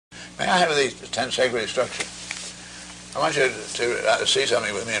May I have the tensegrity structure? I want you to see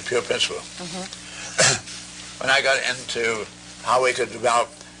something with me in pure principle. When I got into how we could develop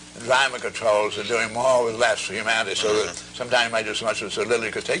environment controls and doing more with less for humanity, so that sometimes you might do so much with so little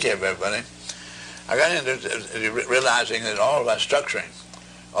you could take care of everybody, I got into realizing that all of our structuring,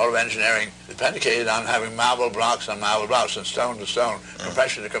 all of engineering is predicated on having marble blocks on marble blocks and stone to stone,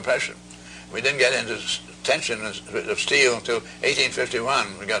 compression to compression. We didn't get into tension of steel until 1851.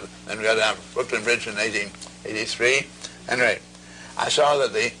 Then we got down Brooklyn Bridge in 1883. Anyway, I saw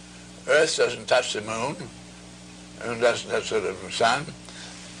that the Earth doesn't touch the moon, and doesn't touch the sun,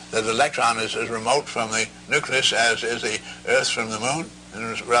 that the electron is as remote from the nucleus as is the Earth from the moon in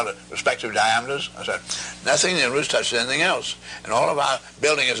respective diameters. I said, nothing in the universe touches anything else. And all of our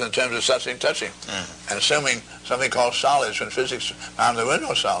building is in terms of something touching, and assuming something called solids, when physics found there were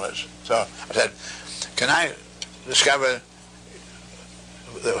no solids. So I said, can I discover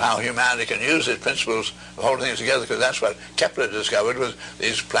how humanity can use its principles of holding things together? Because that's what Kepler discovered, was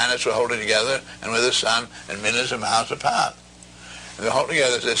these planets were holding together and with the sun and millions of miles apart. And they're holding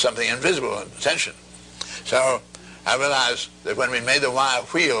together, there's something invisible in tension. So I realized that when we made the wire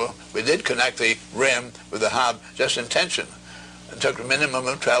wheel, we did connect the rim with the hub just in tension. It took a minimum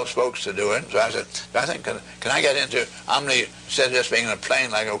of 12 spokes to do it. So I said, I think, can I get into omni, instead of just being in a plane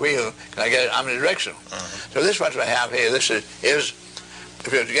like a wheel, can I get it omnidirectional? So this is what I have here. This is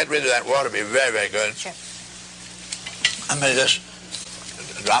if you were to get rid of that water, it would be very, very good. Sure. I'm going to just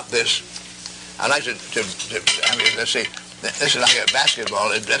drop this. I like to I mean, let's see, this is like a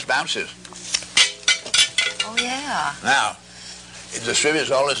basketball. It just bounces. Oh, yeah. Now, it distributes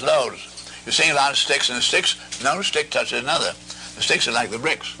all its loads. You're seeing a lot of sticks, and the sticks, no stick touches another. The sticks are like the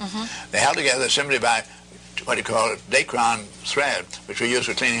bricks. They're held together simply by what you call Dacron thread, which we use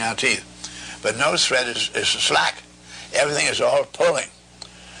for cleaning our teeth. But no thread is slack. Everything is all pulling.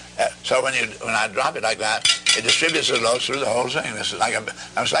 So when I drop it like that, it distributes the loads through the whole thing. It's like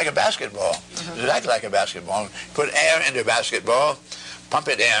a basketball. It's exactly like a basketball. Put air into a basketball, pump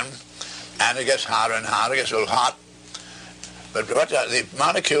it in, and it gets hotter and hotter. It gets a little hot. But what the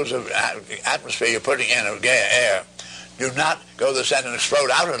molecules of atmosphere you're putting in of air do not go to the center and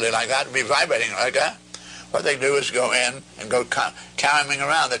explode outwardly like that and be vibrating like that. What they do is go in and go carrying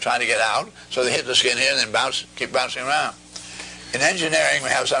around. They're trying to get out, so they hit the skin here and then keep bouncing around. In engineering, we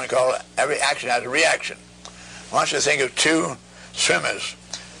have something called every action has a reaction. I want you to think of two swimmers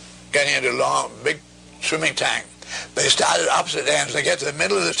getting into a long, big swimming tank. They start at opposite ends. They get to the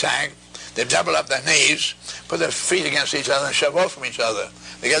middle of the tank. They double up their knees, put their feet against each other, and shove off from each other.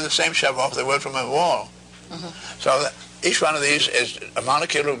 They get the same shove off they would from a wall. So each one of these is a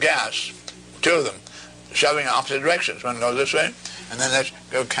molecule of gas, two of them, shoving in opposite directions. One goes this way, and then they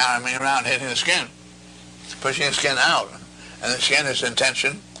go carrying around, hitting the skin, pushing the skin out. And the skin is in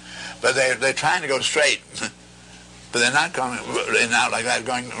tension, but they're trying to go straight. But they're not going in and out like that,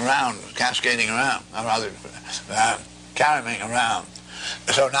 going around, cascading around, or rather carrying around.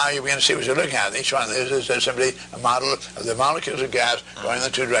 So now you begin to see what you're looking at. Each one of these is simply a model of the molecules of gas going in the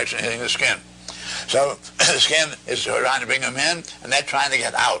two directions, hitting the skin. So the skin is trying to bring them in, and they're trying to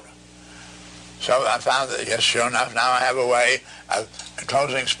get out. So I found that, yes, sure enough, now I have a way of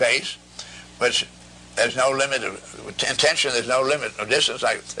enclosing space, which there's no limit in tension. There's no limit of distance.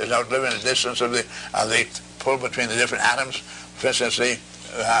 Like there's no limit of distance of the pull between the different atoms. For instance, we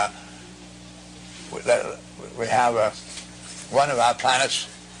have one of our planets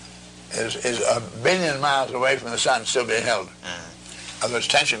is 1 billion miles away from the sun, still being held. Otherwise,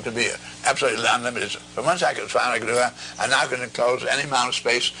 tension could be absolutely unlimited. But once I found I could do that, I now can enclose any amount of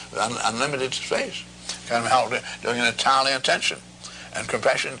space with unlimited space. Kind of held doing it entirely in tension. And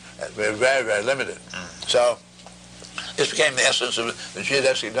compression, we're very, very limited. So this became the essence of the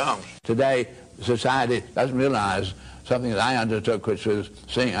geodesic domes. Today, society doesn't realize something that I undertook, which was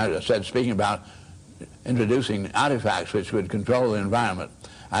speaking about introducing artifacts which would control the environment.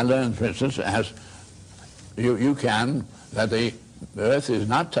 I learned, for instance, as you can, that the Earth is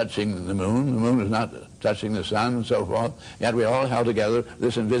not touching the moon is not touching the sun, and so forth, yet we all held together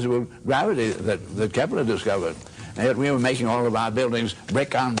this invisible gravity that Kepler discovered. And yet we were making all of our buildings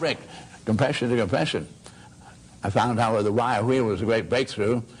brick on brick, compression to compression. I found out where the wire wheel was a great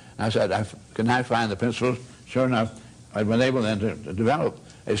breakthrough. And I said, can I find the principles? Sure enough, I've been able then to develop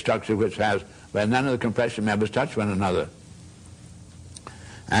a structure which has, where none of the compression members touch one another.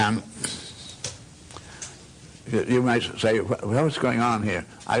 You might say, what's going on here?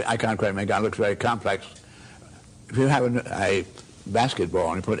 I can't quite make it out. It looks very complex. If you have a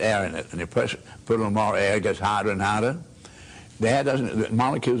basketball and you put air in it and you put a little more air, it gets harder and harder. the air doesn't, the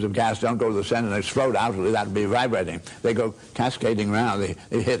molecules of gas don't go to the center and explode outwardly. That would be vibrating. They go cascading around.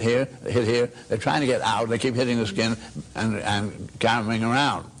 They hit here, they hit here. They're trying to get out. They keep hitting the skin and caroming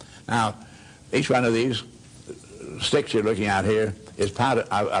around. Now, each one of these sticks you're looking at here is part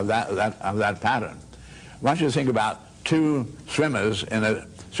of that pattern. I want you to think about two swimmers in a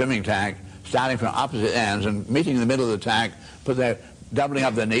swimming tank starting from opposite ends and meeting in the middle of the tank, doubling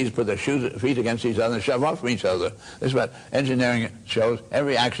up their knees, put their feet against each other and shove off from each other. This is what engineering shows.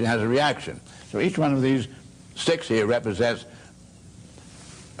 Every action has a reaction. So each one of these sticks here represents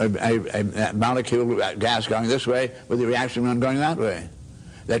a molecule of gas going this way with the reaction one going that way.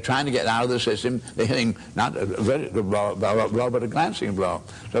 They're trying to get out of the system. They're hitting not a vertical blow, but a glancing blow.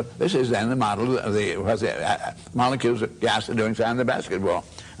 So this is then the model of what the molecules of gas are doing inside the basketball.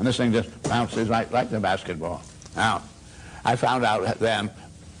 And this thing just bounces like the basketball. Now, I found out then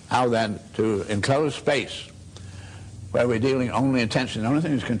how then to enclose space where we're dealing only in tension. The only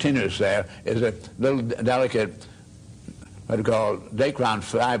thing that's continuous there is a little delicate, what we call dacron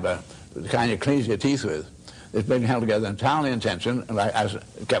fiber, the kind you clean your teeth with. It's being held together entirely in tension, as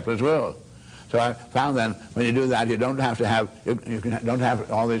Kepler's world. So I found then, when you do that, you don't have to have, don't have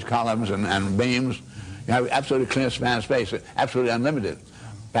all these columns and beams. You have absolutely clear span of space, absolutely unlimited.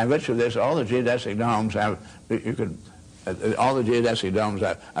 By virtue of this, all the geodesic domes have, all the geodesic domes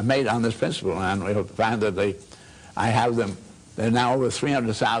are made on this principle, and we'll find that I have them. There are now over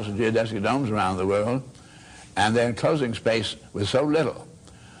 300,000 geodesic domes around the world, and they're enclosing space with so little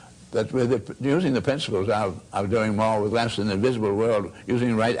that with using the principles of doing more with less in the visible world, using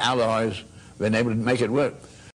the right alloys, we've been able to make it work.